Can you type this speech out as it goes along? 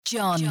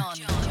Jon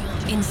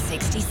in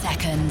 60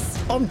 seconds.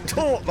 I'm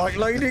taut like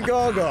Lady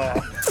Gaga.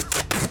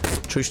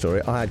 True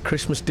story, I had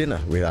Christmas dinner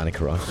with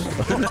Annika Rice.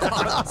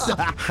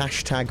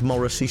 Hashtag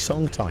Morrissey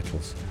song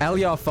titles.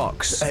 Elyar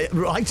Fox.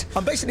 Right.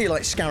 I'm basically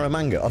like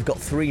Scaramanga. I've got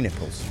 3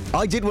 nipples.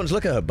 I did once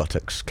look at her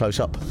buttocks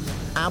close up.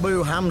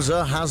 Abu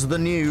Hamza has the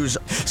news.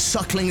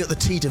 Suckling at the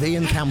teat of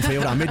Ian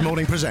Camfield, our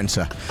mid-morning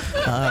presenter.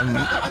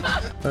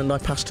 And I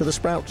passed to the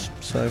Sprouts,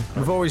 so...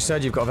 I've always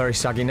said you've got a very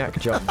saggy neck,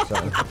 Jon. So.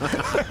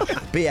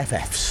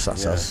 BFFs,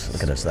 that's us.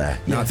 Look at us there.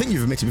 Now, I think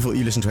you've admitted before that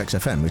you listen to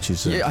XFM, which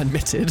is... Yeah, I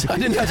admitted. I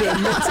didn't have to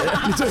admit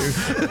it. You do?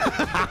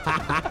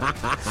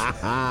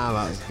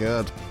 That's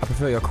good. I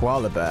prefer your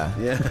koala bear.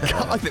 Yeah.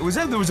 There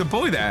was a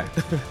boy there.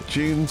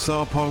 June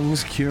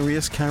Sarpong's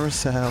Curious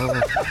Carousel.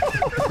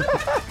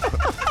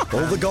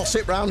 All the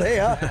gossip round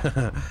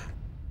here.